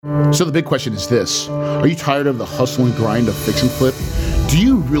So the big question is this: are you tired of the hustle and grind of fix and flip? Do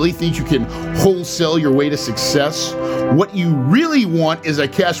you really think you can wholesale your way to success? What you really want is a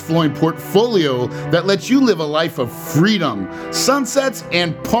cash flowing portfolio that lets you live a life of freedom, sunsets,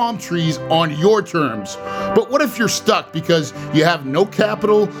 and palm trees on your terms. But what if you're stuck because you have no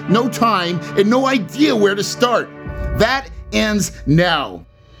capital, no time, and no idea where to start? That ends now.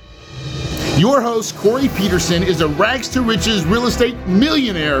 Your host, Corey Peterson, is a rags to riches real estate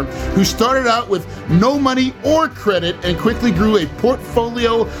millionaire who started out with no money or credit and quickly grew a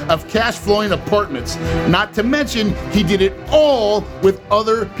portfolio of cash flowing apartments. Not to mention, he did it all with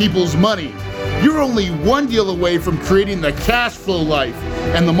other people's money. You're only one deal away from creating the cash flow life,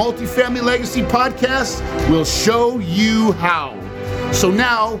 and the Multifamily Legacy Podcast will show you how. So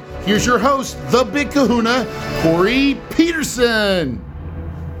now, here's your host, the Big Kahuna, Corey Peterson.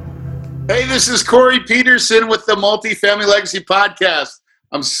 Hey, this is Corey Peterson with the Multifamily Legacy Podcast.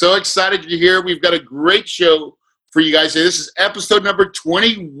 I'm so excited you're here. We've got a great show for you guys. This is episode number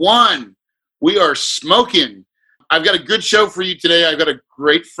 21. We are smoking. I've got a good show for you today. I've got a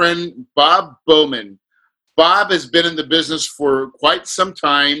great friend, Bob Bowman. Bob has been in the business for quite some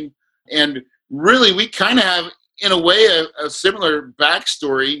time, and really we kind of have, in a way, a similar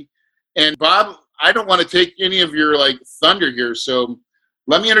backstory. And Bob, I don't want to take any of your thunder here, so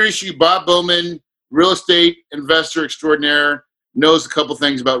let me introduce you. Bob Bowman, real estate investor extraordinaire, knows a couple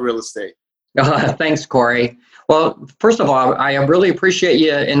things about real estate. Thanks, Corey. Well, first of all, I really appreciate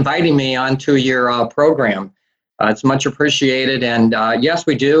you inviting me onto your program. It's much appreciated. And yes,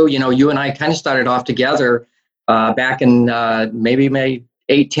 we do. You know, you and I kind of started off together back in maybe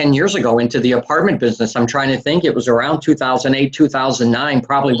 8-10 years ago into the apartment business. I'm trying to think. It was around 2008, 2009,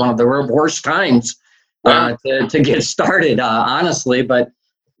 probably one of the worst times to get started, honestly. But,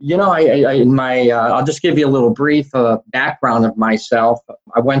 you know, I'll just give you a little brief background of myself.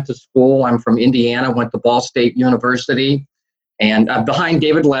 I went to school. I'm from Indiana, went to Ball State University, and behind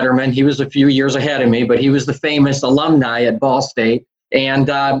David Letterman. He was a few years ahead of me, but he was the famous alumni at Ball State.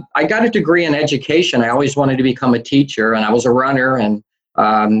 And I got a degree in education. I always wanted to become a teacher, and I was a runner, and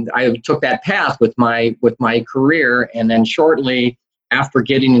I took that path with my career. And then shortly after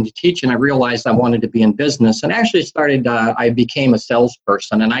getting into teaching, I realized I wanted to be in business, and actually I became a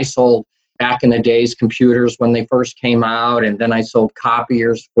salesperson, and I sold, back in the days, computers when they first came out, and then I sold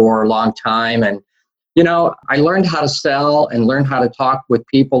copiers for a long time. And, you know, I learned how to sell and learned how to talk with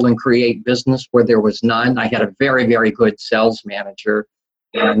people and create business where there was none. I had a very, very good sales manager,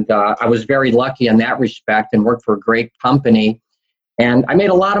 and I was very lucky in that respect and worked for a great company. And I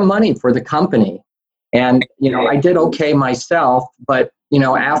made a lot of money for the company. And, you know, I did okay myself, but, you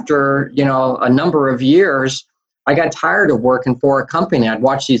know, after, you know, a number of years, I got tired of working for a company. I'd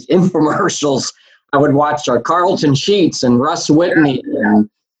watch these infomercials. I would watch Carlton Sheets and Russ Whitney, and,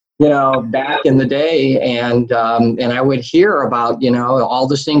 you know, back in the day. And I would hear about, you know, all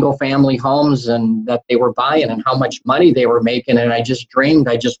the single family homes and that they were buying and how much money they were making. And I just dreamed,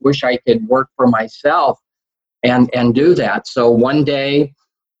 I just wish I could work for myself and do that. So one day,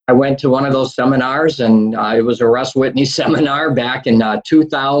 I went to one of those seminars, and it was a Russ Whitney seminar back in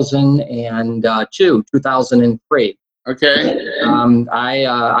 2003. Okay.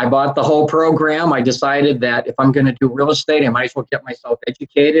 I bought the whole program. I decided that if I'm going to do real estate, I might as well get myself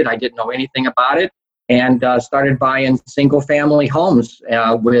educated. I didn't know anything about it, and started buying single family homes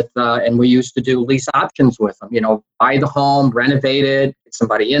and we used to do lease options with them. You know, buy the home, renovate it, get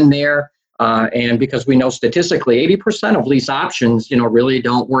somebody in there. And because we know statistically 80% of lease options, you know, really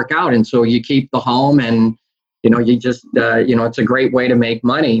don't work out. And so you keep the home, and, you know, you just, you know, it's a great way to make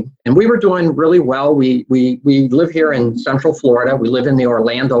money. And we were doing really well. We live here in Central Florida. We live in the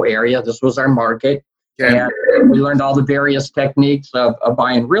Orlando area. This was our market. Okay. And we learned all the various techniques of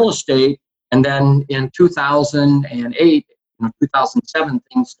buying real estate. And then in 2008, 2007,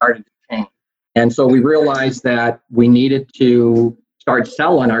 things started to change. And so we realized that we needed to start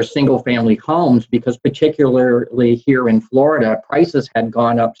selling our single family homes, because particularly here in Florida, prices had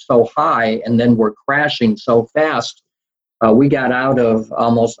gone up so high and then were crashing so fast. We got out of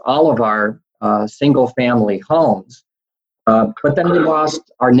almost all of our single family homes. But then we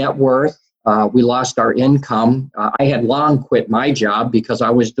lost our net worth. We lost our income. I had long quit my job because I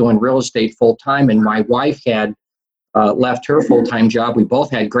was doing real estate full time, and my wife had left her full-time job. We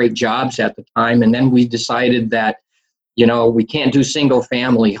both had great jobs at the time. And then we decided that, you know, we can't do single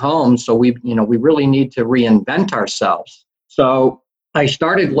family homes. So we really need to reinvent ourselves. So I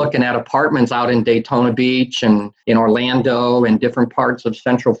started looking at apartments out in Daytona Beach and in Orlando and different parts of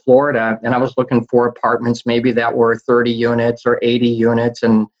Central Florida. And I was looking for apartments maybe that were 30 units or 80 units.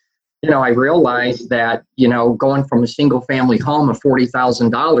 And I realized that, going from a single family home of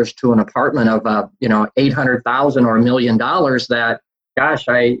 $40,000 to an apartment of, $800,000 or $1 million, that, gosh,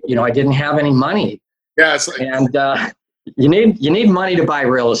 I didn't have any money. Yeah. It's like, And you need money to buy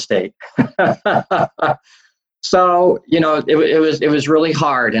real estate. So, it was really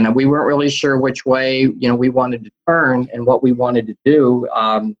hard, and we weren't really sure which way, we wanted to turn and what we wanted to do.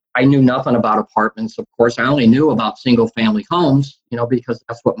 I knew nothing about apartments. Of course, I only knew about single family homes, because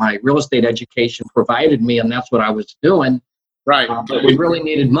that's what my real estate education provided me, and that's what I was doing. right. But we really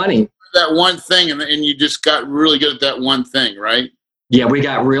needed money. That one thing, and you just got really good at that one thing, right? Yeah, we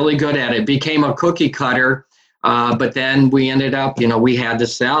got really good at it. Became a cookie cutter. But then we ended up, we had to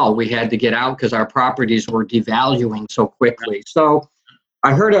sell. We had to get out because our properties were devaluing so quickly. So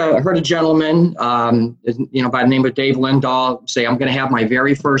I heard a gentleman, by the name of Dave Lindahl say, I'm going to have my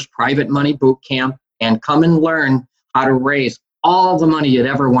very first private money boot camp and come and learn how to raise all the money you'd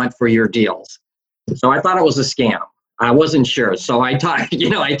ever want for your deals. So I thought it was a scam. I wasn't sure. So I thought, you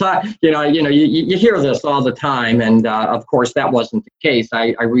hear this all the time. And of course, that wasn't the case.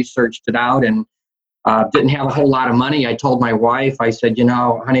 I researched it out and didn't have a whole lot of money. I told my wife, I said,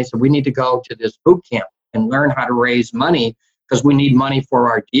 honey, I said, we need to go to this boot camp and learn how to raise money because we need money for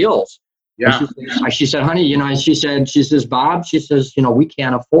our deals. Yeah. She said, honey, she says, Bob, she says, we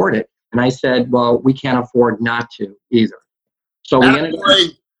can't afford it. And I said, well, we can't afford not to either. So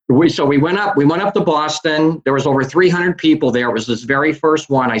we went up to Boston. There was over 300 people there. It was this very first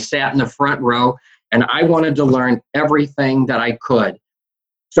one. I sat in the front row and I wanted to learn everything that I could.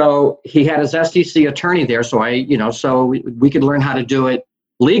 So he had his SEC attorney there. So so we could learn how to do it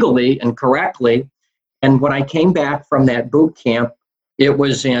legally and correctly. And when I came back from that boot camp, it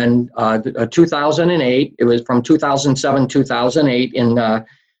was in 2008. It was from 2007, 2008. In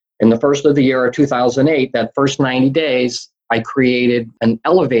the first of the year of 2008, that first 90 days, I created an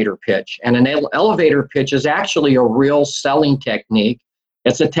elevator pitch. And an elevator pitch is actually a real selling technique.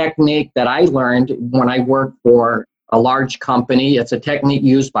 It's a technique that I learned when I worked for a large company. It's a technique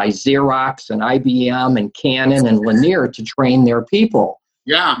used by Xerox and IBM and Canon and Lanier to train their people.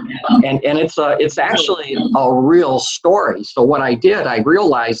 Yeah. And it's actually a real story. So what I did, I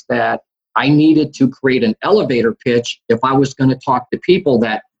realized that I needed to create an elevator pitch if I was going to talk to people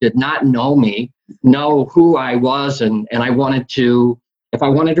that did not know me, know who I was, and if I wanted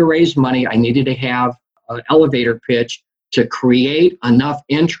to raise money, I needed to have an elevator pitch to create enough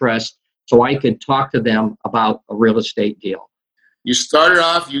interest so I could talk to them about a real estate deal. You started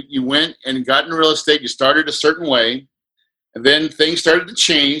off, you went and got in real estate. You started a certain way, and then things started to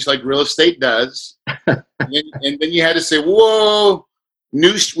change like real estate does. and then you had to say, whoa, we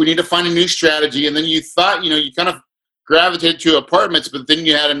need to find a new strategy. And then you thought, you kind of gravitated to apartments, but then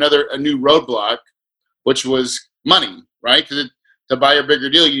you had a new roadblock, which was money, right? Because to buy a bigger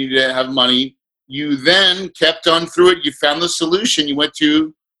deal, you need to have money. You then kept on through it. You found the solution. You went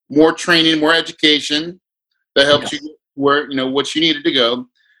to more training, more education that helped you where, what you needed to go.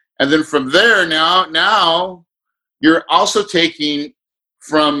 And then from there, now you're also taking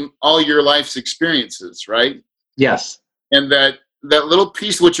from all your life's experiences, right? Yes. And that little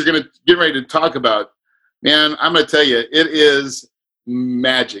piece, which you're going to get ready to talk about, man, I'm going to tell you, it is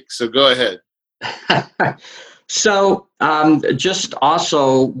magic. So go ahead. So just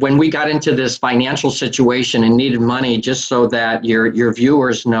also when we got into this financial situation and needed money, just so that your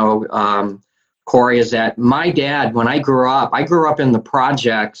viewers know, Corey, is that my dad, when I grew up in the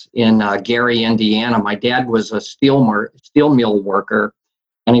projects in Gary, Indiana. My dad was a steel mill worker,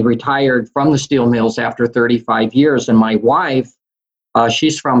 and he retired from the steel mills after 35 years. And my wife,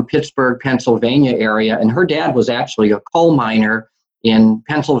 she's from Pittsburgh, Pennsylvania area, and her dad was actually a coal miner in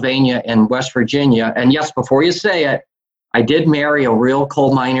Pennsylvania and West Virginia. And yes, before you say it, I did marry a real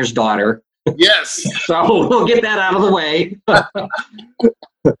coal miner's daughter. Yes. So we'll get that out of the way.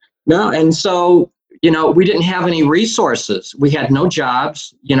 No, and so, we didn't have any resources. We had no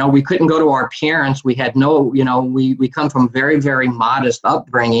jobs. We couldn't go to our parents. We had no, we come from very, very modest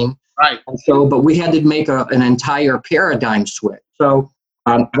upbringing. Right. And so, but we had to make an entire paradigm switch. So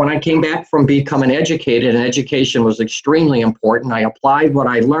when I came back from becoming educated, and education was extremely important, I applied what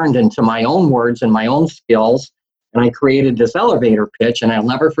I learned into my own words and my own skills, and I created this elevator pitch. And I'll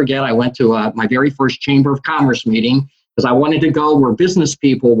never forget, I went to my very first Chamber of Commerce meeting because I wanted to go where business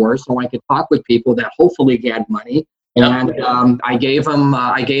people were so I could talk with people that hopefully had money. And I gave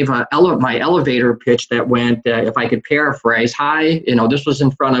my elevator pitch that went, if I could paraphrase, hi, this was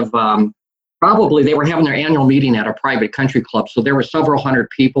in front of probably they were having their annual meeting at a private country club. So there were several hundred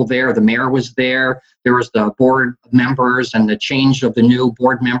people there. The mayor was there. There was the board members and the change of the new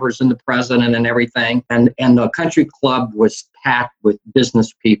board members and the president and everything. And the country club was packed with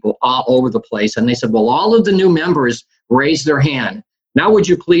business people all over the place. And they said, well, all of the new members raised their hand. Now, would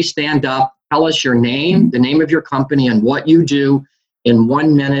you please stand up, tell us your name, the name of your company, and what you do in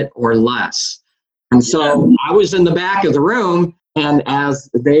 1 minute or less. And so I was in the back of the room. And as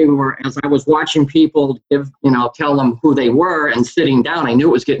I was watching people tell them who they were and sitting down, I knew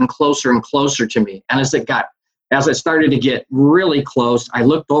it was getting closer and closer to me. And as it started to get really close, I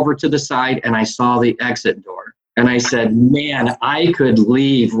looked over to the side and I saw the exit door. And I said, man, I could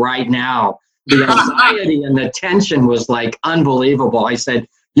leave right now. The anxiety and the tension was like unbelievable. I said,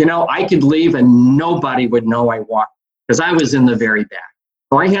 I could leave and nobody would know I walked because I was in the very back.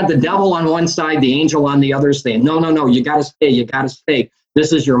 So I had the devil on one side, the angel on the other saying, no, you got to stay.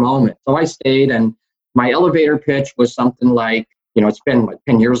 This is your moment. So I stayed, and my elevator pitch was something like, it's been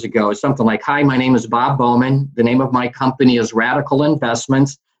 10 years ago, something like, hi, my name is Bob Bowman. The name of my company is Radical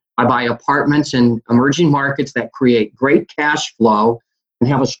Investments. I buy apartments in emerging markets that create great cash flow and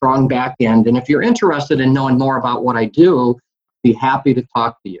have a strong back end. And if you're interested in knowing more about what I do, I'd be happy to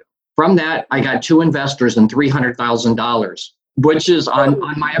talk to you. From that, I got 2 investors and $300,000. Which is on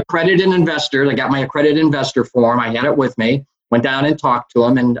my accredited investor. I got my accredited investor form. I had it with me, went down and talked to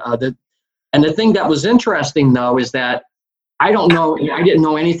him. And the thing that was interesting, though, is that I didn't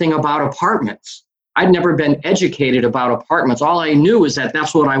know anything about apartments. I'd never been educated about apartments. All I knew is that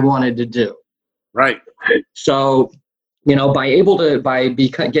that's what I wanted to do. Right. So, by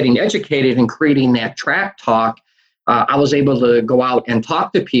getting educated and creating that track talk, I was able to go out and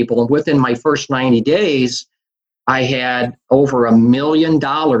talk to people. And within my first 90 days, I had over $1 million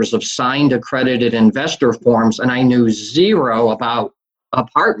of signed accredited investor forms, and I knew zero about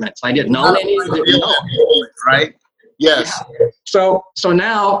apartments. I didn't know anything. Right? Yes. Yeah. So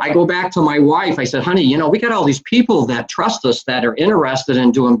now I go back to my wife. I said, honey, we got all these people that trust us, that are interested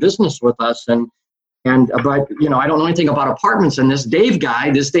in doing business with us, but I don't know anything about apartments. And this Dave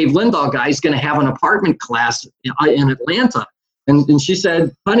Lindahl guy is going to have an apartment class in Atlanta. And she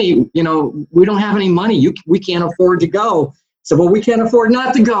said, honey, we don't have any money. We can't afford to go. So, well, we can't afford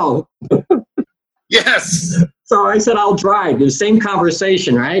not to go. Yes. So I said, I'll drive. The same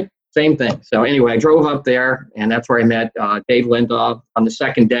conversation, right? Same thing. So anyway, I drove up there, and that's where I met Dave Lindahl. On the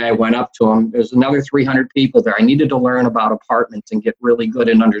second day, I went up to him. There's another 300 people there. I needed to learn about apartments and get really good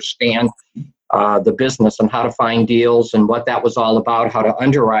and understand the business and how to find deals and what that was all about, how to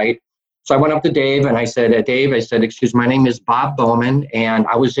underwrite. So I went up to Dave and I said, Dave, excuse me, my name is Bob Bowman, and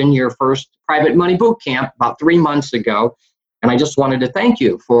I was in your first private money boot camp about 3 months ago. And I just wanted to thank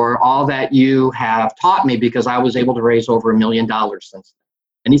you for all that you have taught me, because I was able to raise over $1 million since then.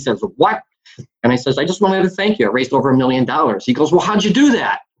 And he says, what? And I says, I just wanted to thank you. I raised over $1 million. He goes, well, how'd you do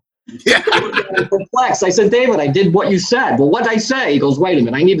that? Yeah. I was perplexed. I said, David, I did what you said. Well, what'd I say? He goes, wait a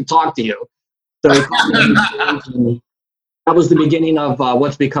minute, I need to talk to you. So he called me on the stage, and that was the beginning of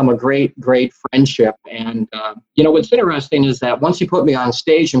what's become a great, great friendship. And, what's interesting is that once he put me on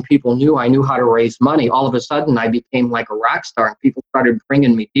stage and people knew I knew how to raise money, all of a sudden I became like a rock star, and people started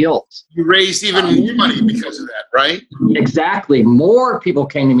bringing me deals. You raised even more money because of that, right? Exactly. More people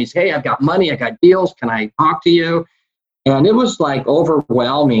came to me and said, hey, I've got money, I got deals, can I talk to you? And it was like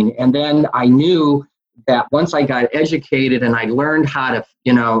overwhelming. And then I knew that once I got educated and I learned how to,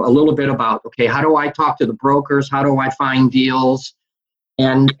 a little bit about, okay, how do I talk to the brokers? How do I find deals?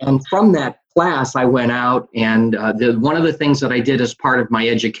 And from that class, I went out, and one of the things that I did as part of my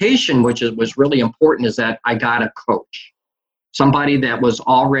education, which was really important, is that I got a coach, somebody that was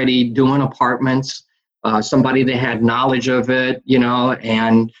already doing apartments, somebody that had knowledge of it,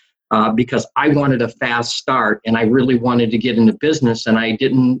 and because I wanted a fast start and I really wanted to get into business, and I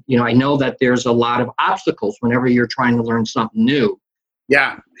didn't, I know that there's a lot of obstacles whenever you're trying to learn something new.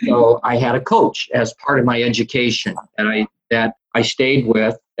 Yeah. So I had a coach as part of my education that I stayed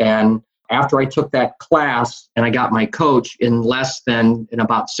with. And after I took that class and I got my coach, in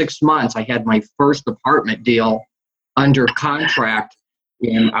about 6 months, I had my first apartment deal under contract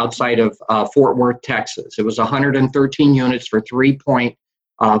outside of Fort Worth, Texas. It was 113 units for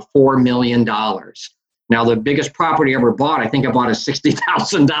 $3.4 million. Now, the biggest property I ever bought, I think I bought a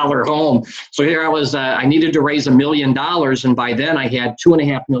 $60,000 home. So here I was, I needed to raise $1 million. And by then I had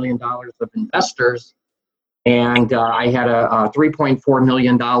 $2.5 million of investors. And I had a $3.4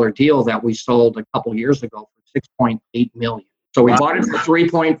 million deal that we sold a couple years ago for $6.8 million. So we bought it for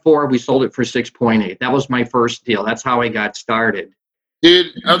 3.4, we sold it for 6.8. That was my first deal. That's how I got started. Dude,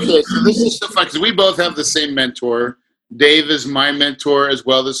 okay, so this is so fun, because we both have the same mentor. Dave is my mentor as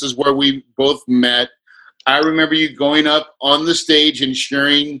well. This is where we both met. I remember you going up on the stage and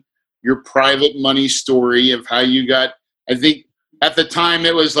sharing your private money story of how you got, I think at the time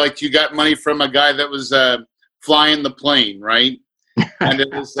it was like you got money from a guy that was flying the plane, right? And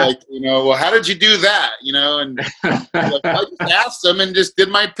it was like, well, how did you do that? And like, I just asked him and just did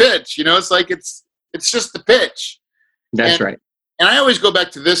my pitch. It's like, it's just the pitch. That's right. And I always go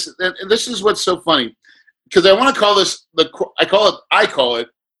back to this, and this is what's so funny, because I want to call this I call it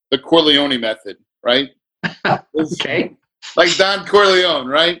the Corleone method, right? Okay. Like Don Corleone,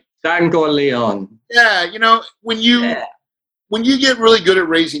 right? Don Corleone. Yeah, when you get really good at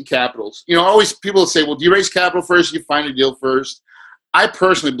raising capitals, always people say, well, do you raise capital first? You find a deal first. I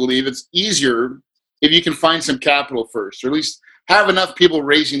personally believe it's easier if you can find some capital first, or at least have enough people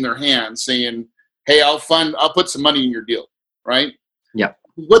raising their hands saying, hey, I'll put some money in your deal, right? Yeah.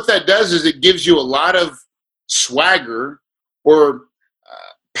 What that does is it gives you a lot of swagger or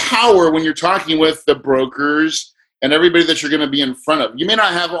power when you're talking with the brokers and everybody that you're going to be in front of. You may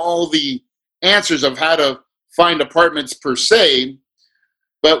not have all the answers of how to find apartments per se,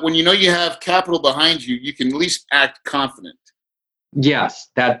 but when you have capital behind you, you can at least act confident. Yes,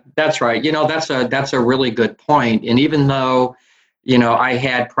 that's right. That's a really good point. And even though, I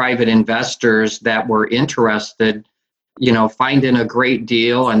had private investors that were interested, finding a great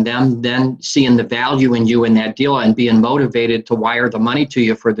deal and them then seeing the value in you in that deal and being motivated to wire the money to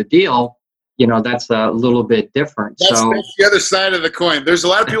you for the deal, that's a little bit different. That's the other side of the coin. There's a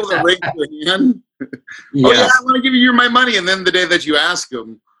lot of people that raise their hand. Yeah. Oh yeah, I want to give you my money. And then the day that you ask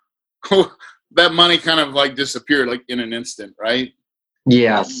them, that money kind of like disappeared like in an instant, right?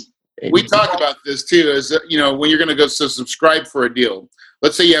 Yes. We talk about this too, is when you're going to go subscribe for a deal.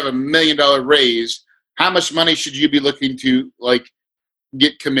 Let's say you have $1 million raise. How much money should you be looking to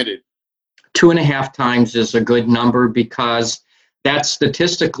get committed? 2.5 times is a good number, because that's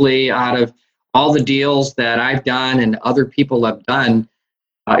statistically, out of all the deals that I've done and other people have done,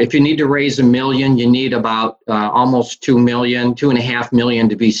 if you need to raise $1 million, you need about almost 2 million, 2.5 million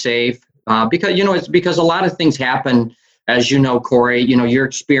to be safe. Because it's because a lot of things happen, as you know, Corey. You're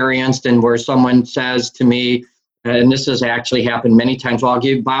experienced, and where someone says to me, and this has actually happened many times, well, I'll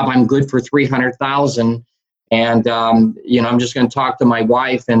give Bob, I'm good for 300,000. And, I'm just going to talk to my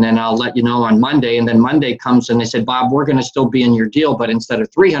wife, and then I'll let you know on Monday. And then Monday comes and they said, Bob, we're going to still be in your deal, but instead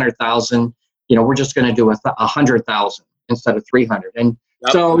of 300,000, we're just going to do 100,000 instead of 300. And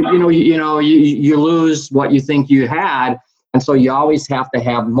so, you lose what you think you had. And so you always have to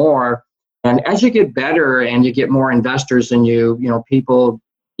have more. And as you get better and you get more investors and people,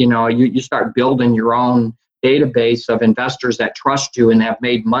 you start building your own database of investors that trust you and have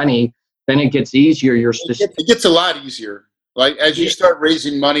made money, then it gets easier. It gets a lot easier. Like as you start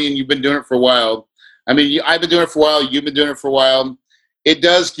raising money and you've been doing it for a while. I mean, I've been doing it for a while. You've been doing it for a while. It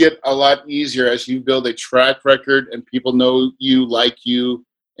does get a lot easier as you build a track record and people know you, like you,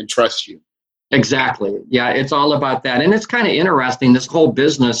 and trust you. Exactly. Yeah, it's all about that. And it's kind of interesting, this whole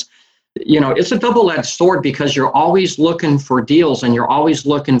business. It's a double-edged sword, because you're always looking for deals and you're always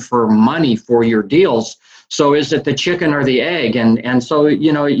looking for money for your deals. So is it the chicken or the egg? And so,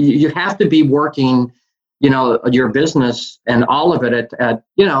 you have to be working, your business and all of it at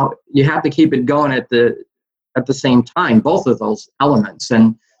you have to keep it going at the same time, both of those elements.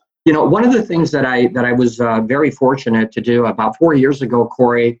 And, one of the things that I was very fortunate to do about 4 years ago,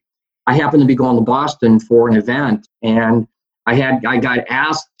 Corey, I happened to be going to Boston for an event, and I got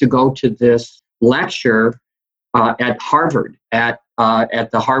asked to go to this lecture at Harvard, at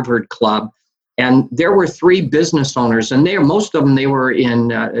the Harvard Club. And there were 3 business owners, and most of them, they were in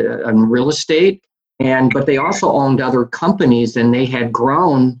real estate, but they also owned other companies, and they had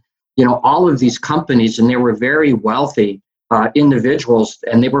grown, all of these companies, and they were very wealthy individuals,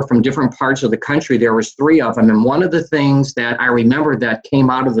 and they were from different parts of the country. There was 3 of them. And one of the things that I remember that came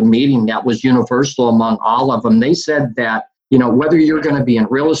out of the meeting that was universal among all of them, they said that, whether you're going to be in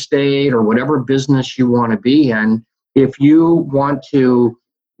real estate or whatever business you want to be in, if you want to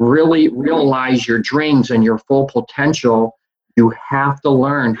really realize your dreams and your full potential, you have to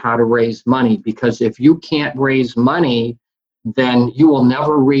learn how to raise money. Because if you can't raise money, then you will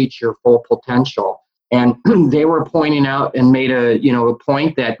never reach your full potential. And they were pointing out and made a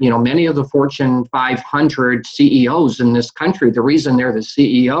point that, many of the Fortune 500 CEOs in this country, the reason they're the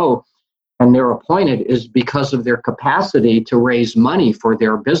CEO and they're appointed is because of their capacity to raise money for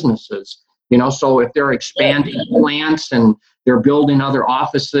their businesses. So if they're expanding plants and they're building other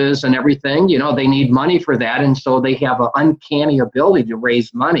offices and everything, they need money for that. And so they have an uncanny ability to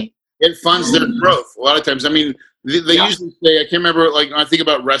raise money. It funds their growth. A lot of times, I mean, they usually say, I can't remember, like when I think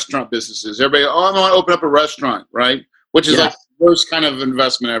about restaurant businesses, everybody, I want to open up a restaurant, right? which is Yeah. like the worst kind of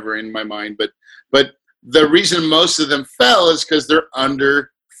investment ever in my mind. But the reason most of them fell is because they're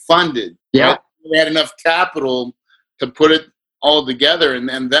underfunded. Yeah. Right? They had enough capital to put it all together,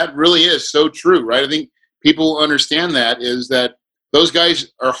 and that really is so true, right? I think people understand that is that those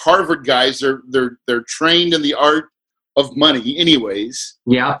guys are Harvard guys. They're trained in the art of money, anyways.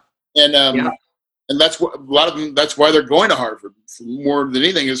 Yeah. And Yeah. and that's what a lot of them. That's why they're going to Harvard more than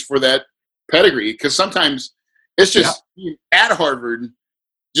anything is for that pedigree. Because sometimes it's just at Harvard,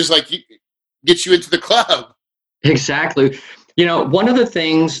 just like gets you into the club. Exactly. You know, one of the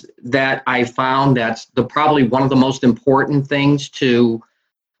things that I found that's probably one of the most important things to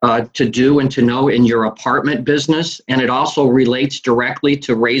do and to know in your apartment business, and it also relates directly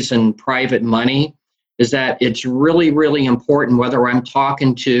to raising private money, is that it's really, really important whether I'm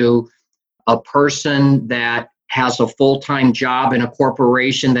talking to a person that has a full-time job in a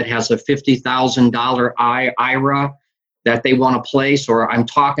corporation that has a $50,000 IRA that they want to place, or I'm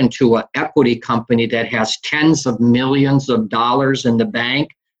talking to an equity company that has tens of millions of dollars in the bank.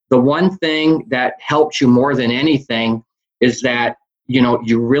 The one thing that helps you more than anything is that, you know,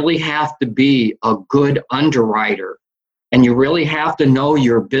 you really have to be a good underwriter, and you really have to know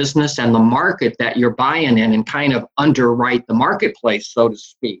your business and the market that you're buying in and kind of underwrite the marketplace, so to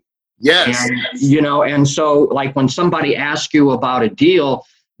speak. Yes. And, you know, and so like when somebody asks you about a deal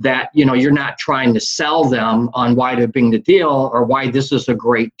that, you know, you're not trying to sell them on why to bring the deal or why this is a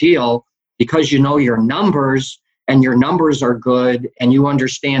great deal, because you know your numbers and your numbers are good and you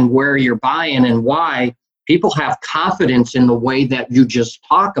understand where you're buying and why. People have confidence in the way that you just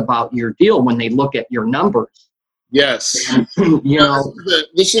talk about your deal when they look at your numbers. Yes. You know,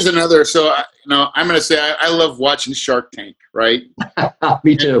 this is another. So, I'm going to say I love watching Shark Tank, right?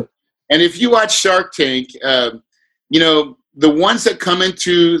 Me too. And if you watch Shark Tank, you know, the ones that come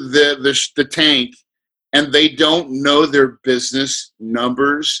into the tank and they don't know their business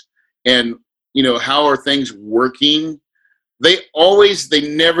numbers and, you know, how are things working, they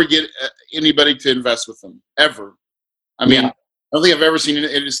never get anybody to invest with them, ever. I mean, I don't think I've ever seen it.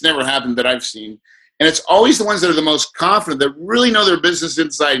 It's never happened that I've seen. And it's always the ones that are the most confident, that really know their business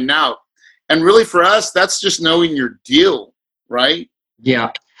inside and out. And really for us, that's just knowing your deal, right?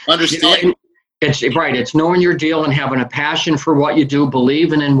 Yeah. Understand. You know, it's right. It's knowing your deal and having a passion for what you do,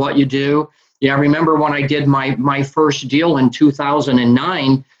 believing in what you do. Yeah, I remember when I did my first deal in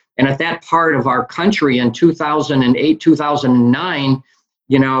 2009, and at that part of our country in 2008, 2009,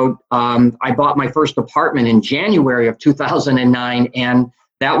 you know, I bought my first apartment in January of 2009, and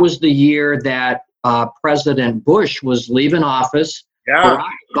that was the year that President Bush was leaving office. Yeah.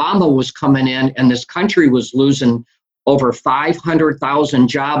 Barack Obama was coming in, and this country was losing over 500,000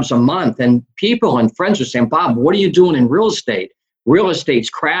 jobs a month. And people and friends are saying, Bob, what are you doing in real estate? Real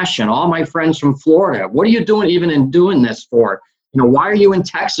estate's crashing. All my friends from Florida, what are you doing even in doing this for? You know, why are you in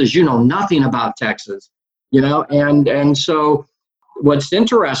Texas? You know nothing about Texas, you know? And so what's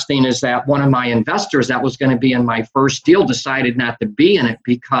interesting is that one of my investors that was going to be in my first deal decided not to be in it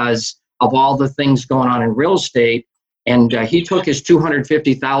because of all the things going on in real estate. And he took his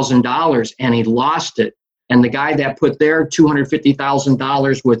 $250,000 and he lost it. And the guy that put their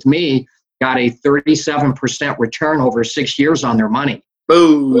 $250,000 with me got a 37% return over 6 years on their money.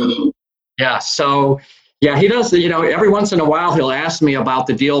 Boom. Yeah. So, yeah, he does. You know, every once in a while he'll ask me about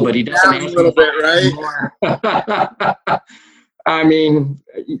the deal, but he doesn't ask a little bit, right? I mean,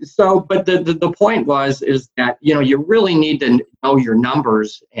 so, but the point is that, you know, you really need to know your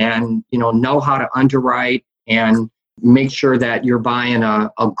numbers and, you know how to underwrite and make sure that you're buying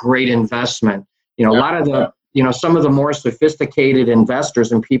a great investment. You know, a lot of some of the more sophisticated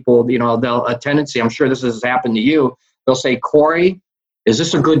investors and people, you know, they'll a tendency, I'm sure this has happened to you, they'll say, Corey, is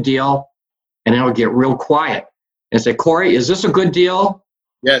this a good deal? And it'll get real quiet and say, Corey, is this a good deal?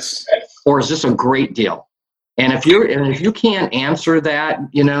 Yes. Or is this a great deal? And if you can't answer that,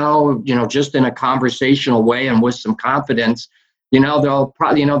 you know, just in a conversational way and with some confidence, you know,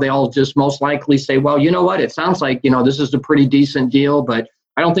 they'll just most likely say, well, you know what, it sounds like, you know, this is a pretty decent deal, but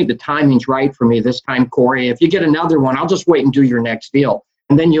I don't think the timing's right for me this time, Corey. If you get another one, I'll just wait and do your next deal.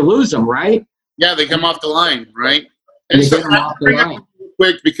 And then you lose them, right? Yeah, they come off the line, right? And And they get them off the line.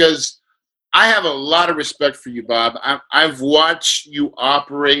 quick, because I have a lot of respect for you, Bob. I've watched you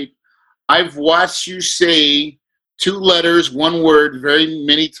operate. I've watched you say 2 letters, 1 word very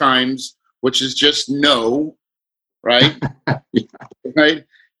many times, which is just no, right? Yeah. Right?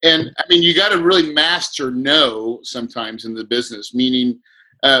 And, I mean, you got to really master no sometimes in the business, meaning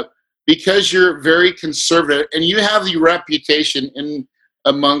because you're very conservative and you have the reputation in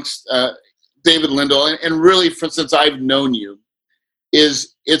amongst David Lindahl, and really since I've known you,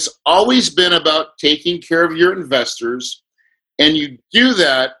 is it's always been about taking care of your investors, and you do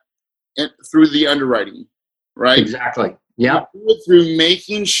that through the underwriting, right? Exactly. Yeah. Through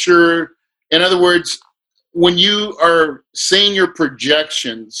making sure, in other words, when you are saying your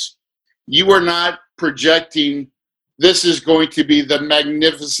projections, you are not projecting this is going to be the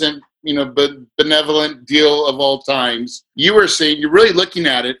magnificent, benevolent deal of all times. You are saying, you're really looking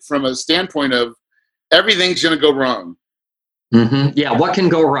at it from a standpoint of everything's going to go wrong. Mm-hmm. Yeah. What can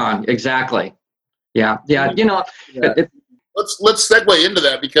go wrong? Exactly. Yeah. Yeah. Let's segue into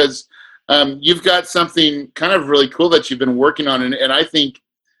that, because you've got something kind of really cool that you've been working on. And I think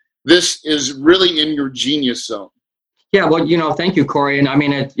this is really in your genius zone. Yeah, well, thank you, Corey. And I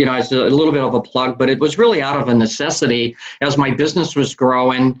mean, it's a little bit of a plug, but it was really out of a necessity. As my business was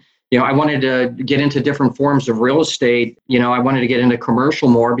growing, I wanted to get into different forms of real estate. I wanted to get into commercial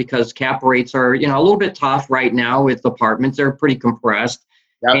more because cap rates are, a little bit tough right now with apartments. They're pretty compressed.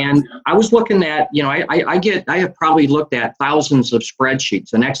 Yep. And I was looking at, I have probably looked at thousands of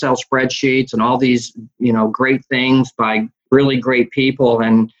spreadsheets and Excel spreadsheets and all these, great things by really great people.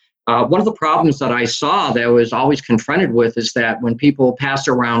 And one of the problems that I saw that I was always confronted with is that when people pass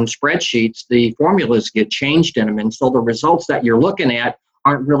around spreadsheets, the formulas get changed in them. And so the results that you're looking at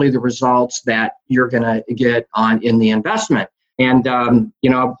aren't really the results that you're going to get in the investment. And,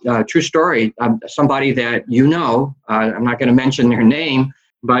 true story, somebody that I'm not going to mention their name,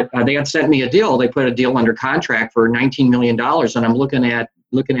 but they had sent me a deal. They put a deal under contract for $19 million. And I'm looking at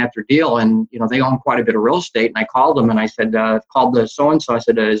their deal, and they own quite a bit of real estate. And I called them and I said, called the so-and-so. I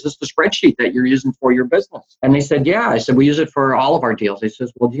said, is this the spreadsheet that you're using for your business? And they said, yeah. I said, we use it for all of our deals. They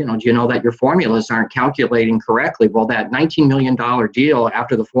says, well, do you know that your formulas aren't calculating correctly? Well, that $19 million deal,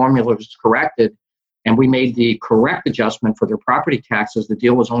 after the formula was corrected and we made the correct adjustment for their property taxes, the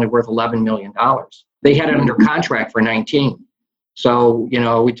deal was only worth $11 million. They had it under contract for 19. So,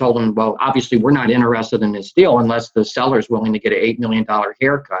 we told them, well, obviously we're not interested in this deal unless the seller's willing to get an $8 million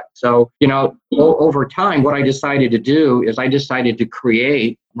haircut. So, over time, what I decided to do is I decided to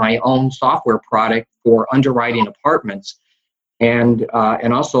create my own software product for underwriting apartments and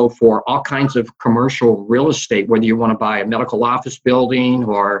also for all kinds of commercial real estate, whether you want to buy a medical office building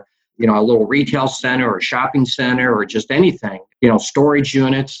or a little retail center or shopping center or just anything, storage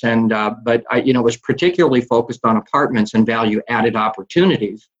units. And, but I, was particularly focused on apartments and value added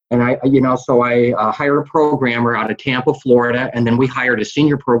opportunities. And I hired a programmer out of Tampa, Florida, and then we hired a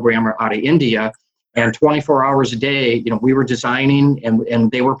senior programmer out of India. And 24 hours a day, we were designing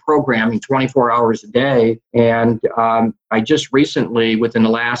and they were programming 24 hours a day. And I just recently, within the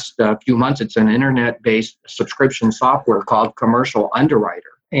last few months, it's an internet-based subscription software called Commercial Underwriter.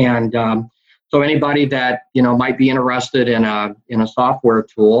 And so anybody that, might be interested in a software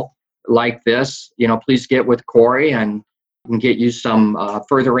tool like this, please get with Corey and we can get you some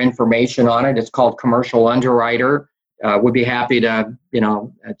further information on it. It's called Commercial Underwriter. We'd be happy to,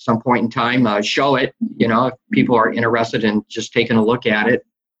 at some point in time, show it, if people are interested in just taking a look at it.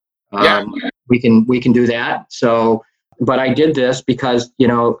 We can do that. So, but I did this because,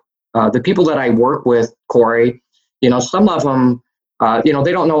 the people that I work with, Corey, some of them, they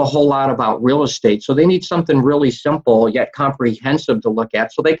don't know a whole lot about real estate. So they need something really simple yet comprehensive to look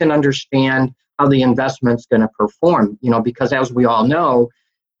at so they can understand how the investment's going to perform, because as we all know,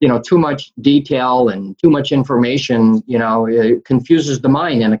 too much detail and too much information, it confuses the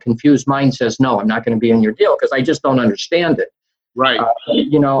mind, and a confused mind says, no, I'm not going to be in your deal because I just don't understand it. Right.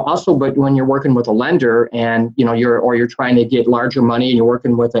 Also, but when you're working with a lender and, you're trying to get larger money and you're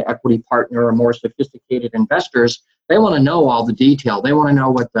working with an equity partner or more sophisticated investors, they want to know all the detail. They want to know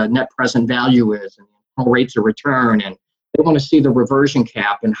what the net present value is and rates of return. And they want to see the reversion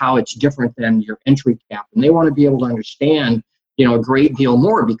cap and how it's different than your entry cap. And they want to be able to understand, a great deal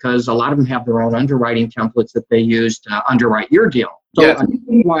more because a lot of them have their own underwriting templates that they use to underwrite your deal. So I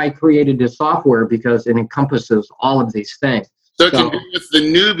think why I created this software because it encompasses all of these things. So it can be with the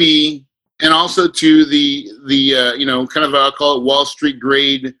newbie and also to the kind of, I'll call it Wall Street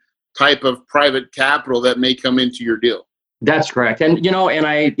grade type of private capital that may come into your deal. That's correct. And,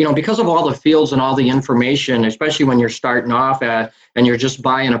 because of all the fields and all the information, especially when you're starting off and you're just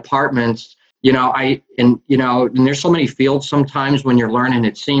buying apartments, and there's so many fields sometimes when you're learning,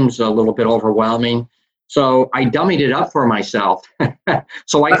 it seems a little bit overwhelming. So I dummied it up for myself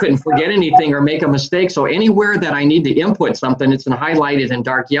so I couldn't forget anything or make a mistake. So anywhere that I need to input something, it's highlighted in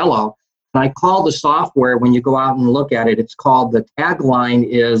dark yellow. And I call the software, when you go out and look at it, it's called, the tagline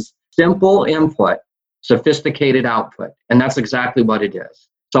is simple input, sophisticated output. And that's exactly what it is.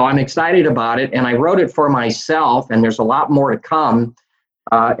 So I'm excited about it. And I wrote it for myself, and there's a lot more to come.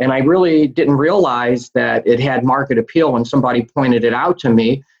 And I really didn't realize that it had market appeal when somebody pointed it out to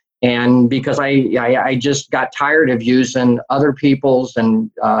me. And because I just got tired of using other people's and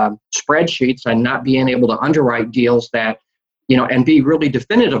spreadsheets and not being able to underwrite deals that, and be really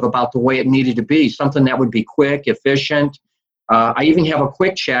definitive about the way it needed to be, something that would be quick, efficient. I even have a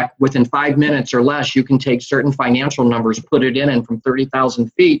quick check within 5 minutes or less. You can take certain financial numbers, put it in, and from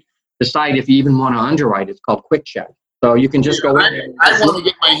 30,000 feet, decide if you even want to underwrite. It's called Quick Check. So you can just go in. I want to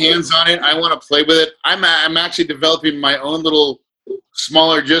get my hands on it. I want to play with it. I'm actually developing my own little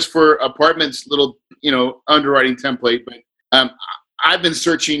smaller, just for apartments, little, underwriting template. But I've been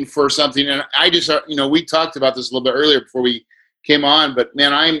searching for something, and I just, we talked about this a little bit earlier before we came on, but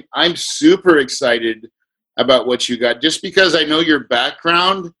man, I'm super excited about what you got, just because I know your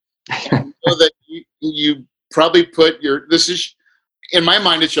background. I know that you probably put this is, in my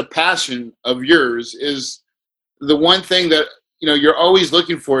mind, it's a passion of yours. Is the one thing that you're always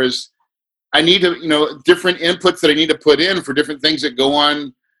looking for is, I need to, different inputs that I need to put in for different things that go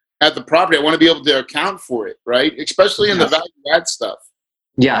on at the property. I want to be able to account for it, right? Especially in the value add stuff.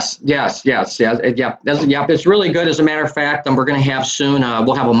 Yes. It's really good. As a matter of fact, we're going to have soon,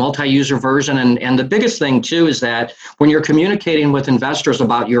 we'll have a multi-user version. And the biggest thing too is that when you're communicating with investors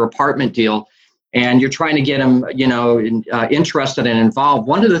about your apartment deal and you're trying to get them, interested and involved,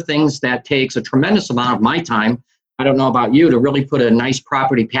 one of the things that takes a tremendous amount of my time, I don't know about you, to really put a nice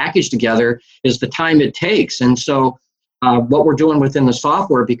property package together is the time it takes. And so what we're doing within the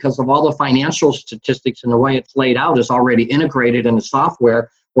software, because of all the financial statistics and the way it's laid out, is already integrated in the software.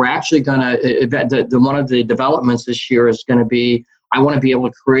 We're actually going to, one of the developments this year is going to be, I want to be able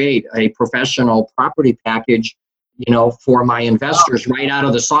to create a professional property package, for my investors right out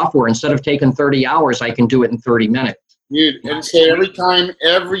of the software. Instead of taking 30 hours, I can do it in 30 minutes. Dude, and say every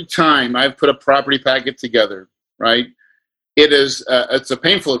time I've put a property packet together, right? It is, it's a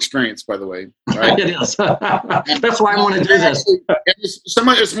painful experience, by the way. Right? It is. That's why I want to do this.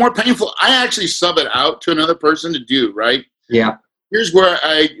 It's more painful. I actually sub it out to another person to do, right? Yeah. Here's where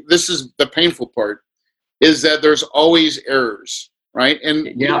this is the painful part, is that there's always errors, right? And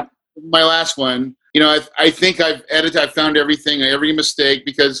my last one, I think I found everything, every mistake,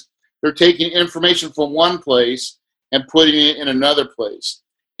 because they're taking information from one place and putting it in another place.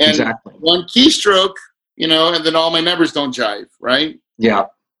 And one keystroke, and then all my numbers don't jive, right? Yeah.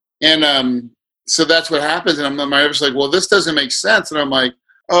 And so that's what happens. And my wife's like, well, this doesn't make sense. And I'm like,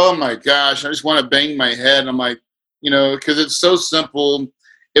 oh my gosh, I just want to bang my head. And I'm like, because it's so simple.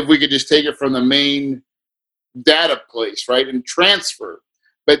 If we could just take it from the main data place, right, and transfer.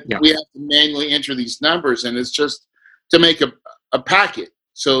 But we have to manually enter these numbers, and it's just to make a packet.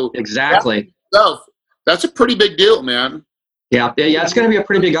 So exactly. That's a pretty big deal, man. Yeah, it's going to be a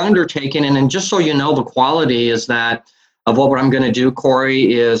pretty big undertaking. And just so you know, the quality is that of what I'm going to do,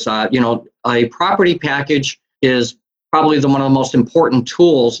 Corey, is, a property package is probably one of the most important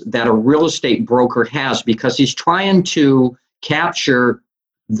tools that a real estate broker has, because he's trying to capture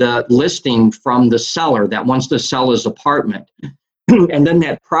the listing from the seller that wants to sell his apartment. And then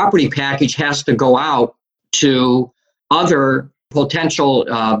that property package has to go out to other potential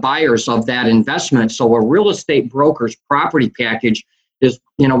buyers of that investment. So a real estate broker's property package is,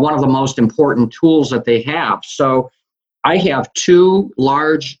 one of the most important tools that they have. So I have 2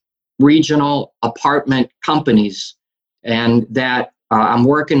 large regional apartment companies, and that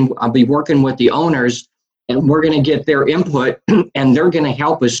I'll be working with the owners, and we're going to get their input, and they're going to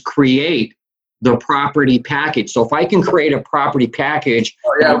help us create the property package. So if I can create a property package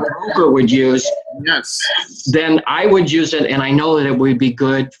that a broker would use, then I would use it, and I know that it would be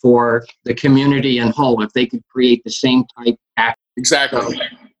good for the community in whole if they could create the same type package. Exactly.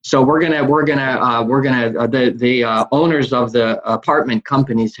 So the owners of the apartment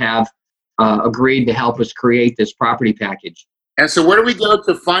companies have agreed to help us create this property package. And so where do we go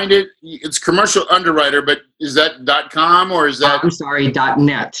to find it? It's Commercial Underwriter, but is that .com or is that? I'm sorry,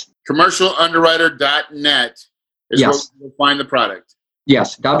 .net. CommercialUnderwriter.net is where we'll find the product.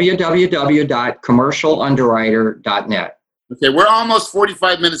 Yes, www.commercialunderwriter.net. Okay, we're almost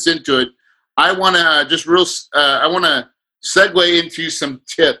 45 minutes into it. I want to I want to segue into some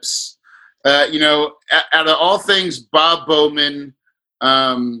tips. Out of all things Bob Bowman,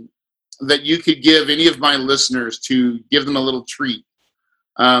 that you could give any of my listeners to give them a little treat.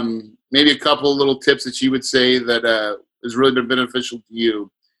 Maybe a couple of little tips that you would say that has really been beneficial to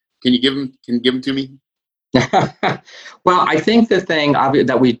you. Can you give them to me? Well, I think the thing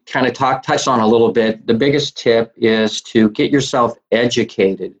that we kind of touched on a little bit, the biggest tip is to get yourself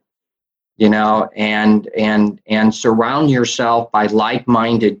educated, and surround yourself by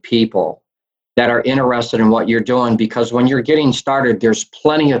like-minded people. that are interested in what you're doing, because when you're getting started, there's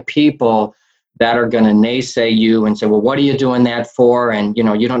plenty of people that are going to naysay you and say, well, what are you doing that for? And,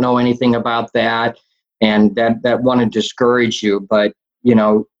 you don't know anything about that. And that want to discourage you. But,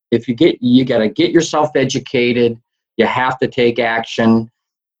 if you got to get yourself educated, you have to take action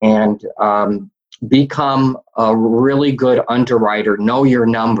and become a really good underwriter, know your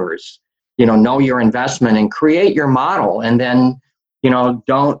numbers, know your investment and create your model. And then,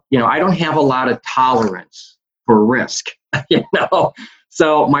 I don't have a lot of tolerance for risk,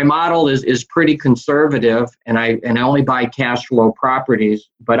 So my model is pretty conservative, and I only buy cash flow properties.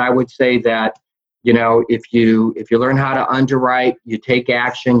 But I would say that, if you learn how to underwrite, you take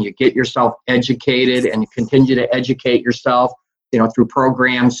action, you get yourself educated and continue to educate yourself, through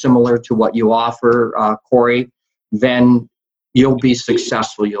programs similar to what you offer, Corey, then you'll be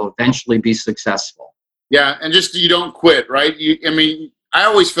successful. You'll eventually be successful. Yeah, and just you don't quit, right? I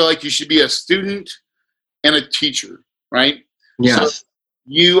always feel like you should be a student and a teacher, right? Yes. So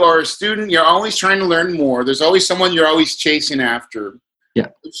you are a student, you're always trying to learn more. There's always someone you're always chasing after. Yeah.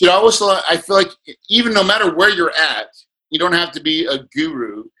 You should always, I feel like even no matter where you're at, you don't have to be a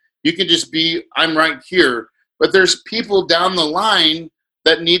guru. You can just be, I'm right here. But there's people down the line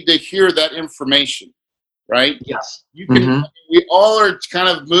that need to hear that information, right? Yes. You can. We all are kind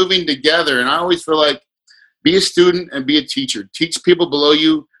of moving together, and I always feel like be a student and be a teacher. Teach people below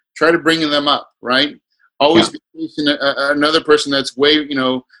you. Try to bring them up, right? Always be teaching another person that's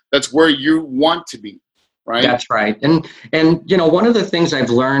that's where you want to be, right? That's right. And one of the things I've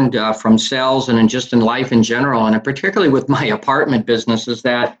learned from sales and just in life in general, and particularly with my apartment business, is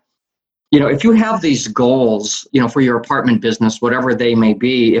that if you have these goals, for your apartment business, whatever they may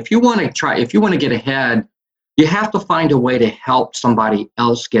be, if you want to get ahead, you have to find a way to help somebody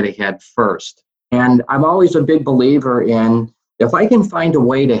else get ahead first. And I'm always a big believer in, if I can find a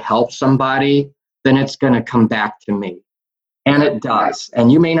way to help somebody, then it's going to come back to me. And it does.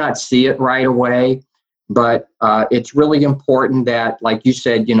 And you may not see it right away, but it's really important that, like you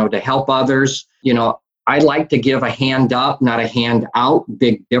said, to help others. I like to give a hand up, not a hand out.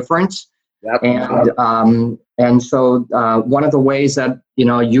 Big difference. Yep. And so one of the ways that,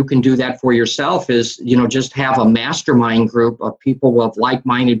 you can do that for yourself is, just have a mastermind group of people, with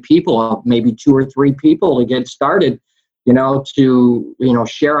like-minded people, of maybe 2 or 3 people to get started, to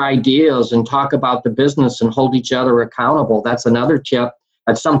share ideas and talk about the business and hold each other accountable. That's another tip.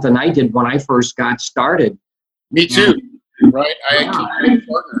 That's something I did when I first got started. Me too. Right.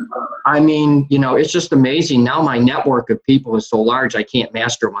 I mean, it's just amazing. Now my network of people is so large, I can't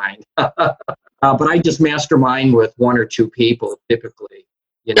mastermind. But I just mastermind with 1 or 2 people typically.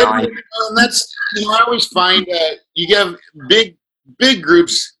 And that's, I always find that you get big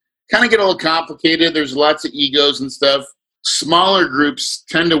groups kind of get a little complicated. There's lots of egos and stuff. Smaller groups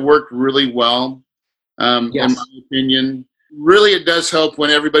tend to work really well, in my opinion. Really, it does help when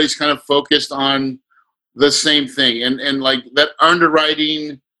everybody's kind of focused on the same thing and like that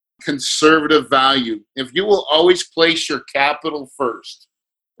underwriting conservative value. If you will always place your capital first,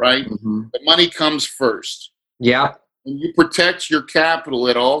 right? The money comes first. Yeah. And you protect your capital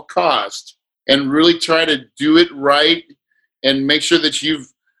at all costs and really try to do it right and make sure that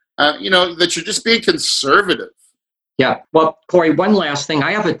that you're just being conservative. Yeah. Well, Corey, one last thing.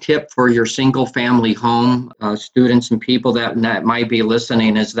 I have a tip for your single family home students and people that might be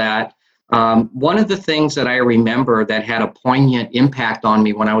listening, is that one of the things that I remember that had a poignant impact on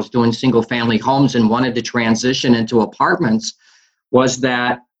me when I was doing single family homes and wanted to transition into apartments was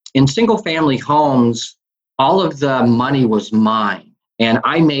that in single family homes, all of the money was mine and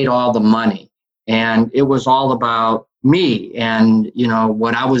I made all the money, and it was all about me and,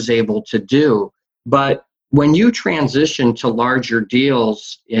 what I was able to do. But when you transition to larger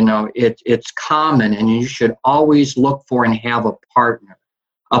deals, it's common, and you should always look for and have a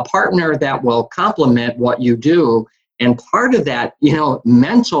partner that will complement what you do. And part of that,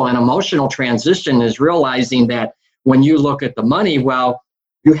 mental and emotional transition is realizing that when you look at the money, well,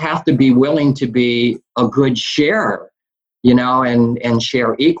 you have to be willing to be a good sharer, and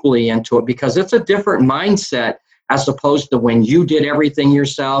share equally into it, because it's a different mindset as opposed to when you did everything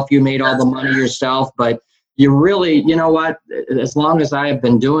yourself, you made all the money yourself, but you really, as long as I have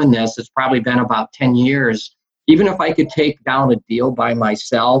been doing this, it's probably been about 10 years. Even if I could take down a deal by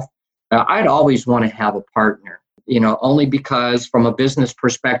myself, I'd always want to have a partner, only because from a business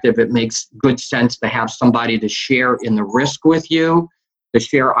perspective, it makes good sense to have somebody to share in the risk with you, to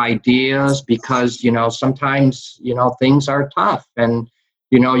share ideas, because, sometimes, things are tough and,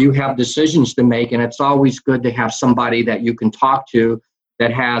 you have decisions to make, and it's always good to have somebody that you can talk to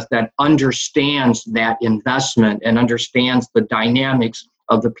that understands that investment and understands the dynamics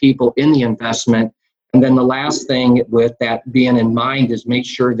of the people in the investment. And then the last thing with that being in mind is make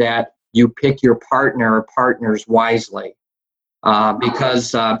sure that you pick your partner or partners wisely.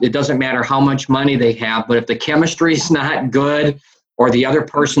 Because it doesn't matter how much money they have, but if the chemistry is not good, or the other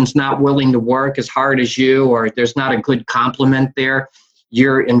person's not willing to work as hard as you, or there's not a good complement there,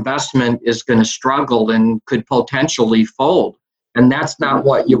 your investment is going to struggle and could potentially fold. And that's not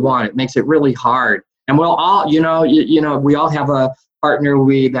what you want. It makes it really hard. And we'll all, we all have a partner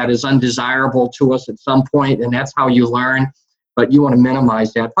that is undesirable to us at some point, and that's how you learn. But you want to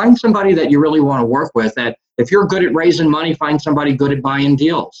minimize that. Find somebody that you really want to work with. That if you're good at raising money, find somebody good at buying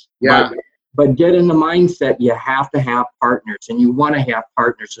deals. Yeah. But get in the mindset you have to have partners, and you want to have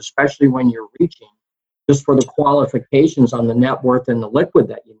partners, especially when you're reaching just for the qualifications on the net worth and the liquid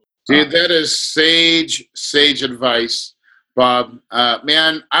that you need. Dude, that is sage advice, Bob.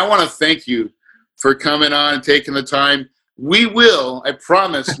 Man, I want to thank you for coming on and taking the time. We will, I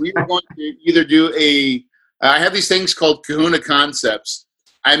promise, we are going to either do I have these things called Kahuna Concepts.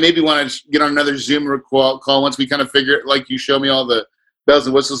 I maybe want to get on another Zoom or call once we kind of figure it, like you show me all the bells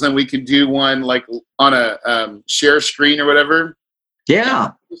and whistles, then we can do one like on a share screen or whatever. Yeah.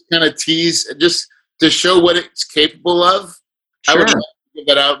 Just kind of tease, just to show what it's capable of. Sure. I would love to give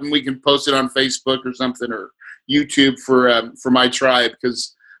that out, and we can post it on Facebook or something, or YouTube for my tribe,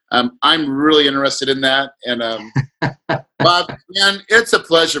 because I'm really interested in that. And Bob, man, it's a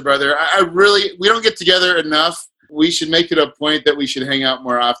pleasure, brother. We don't get together enough. We should make it a point that we should hang out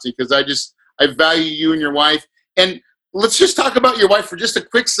more often, because I value you and your wife. And let's just talk about your wife for just a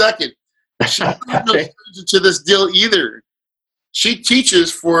quick second. She's not no stranger to this deal either. She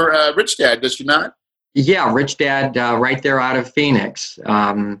teaches for Rich Dad, does she not? Yeah, Rich Dad, right there out of Phoenix.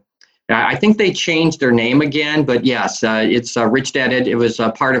 I think they changed their name again, but yes, it's Rich Dad. It was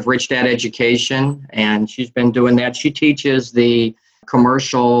a part of Rich Dad Education, and she's been doing that. She teaches the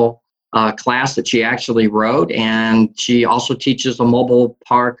commercial class that she actually wrote, and she also teaches a mobile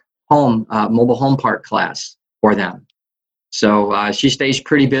home park class for them. So she stays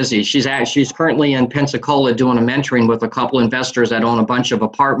pretty busy. She's currently in Pensacola doing a mentoring with a couple investors that own a bunch of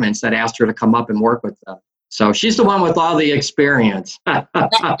apartments that asked her to come up and work with them. So she's the one with all the experience.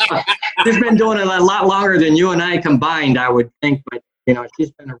 She's been doing it a lot longer than you and I combined, I would think. But,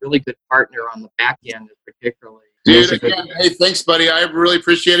 she's been a really good partner on the back end, particularly. Dude, again, hey, thanks, buddy. I really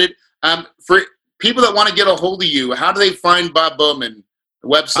appreciate it. For people that want to get a hold of you, how do they find Bob Bowman? The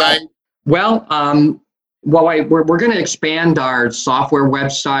website? We're going to expand our software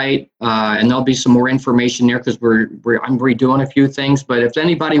website, and there'll be some more information there, because I'm redoing a few things. But if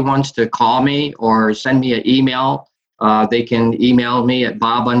anybody wants to call me or send me an email, they can email me at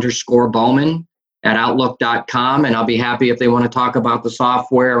bob_Bowman@outlook.com, and I'll be happy if they want to talk about the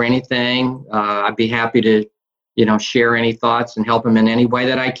software or anything. I'd be happy to, share any thoughts and help them in any way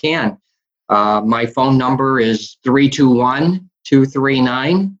that I can. My phone number is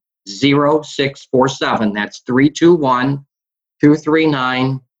 321-239-0647. That's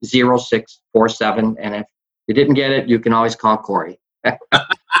 321-239-0647. And if you didn't get it, you can always call Corey.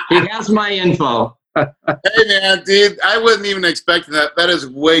 He has my info. Hey, man, dude, I wasn't even expecting that. That is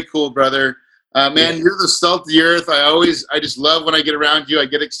way cool, brother. Man, you're the salt of the earth. I just love when I get around you. I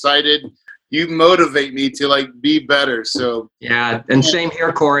get excited. You motivate me to be better. So yeah, and same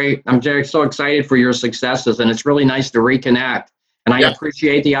here, Corey. I'm so excited for your successes, and it's really nice to reconnect. And I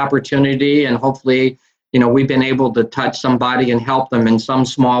appreciate the opportunity, and hopefully, we've been able to touch somebody and help them in some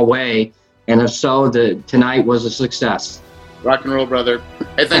small way. And if so, tonight was a success. Rock and roll, brother.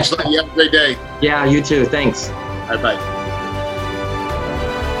 Hey, thanks a lot. You have a great day. Yeah, you too. Thanks. Bye-bye.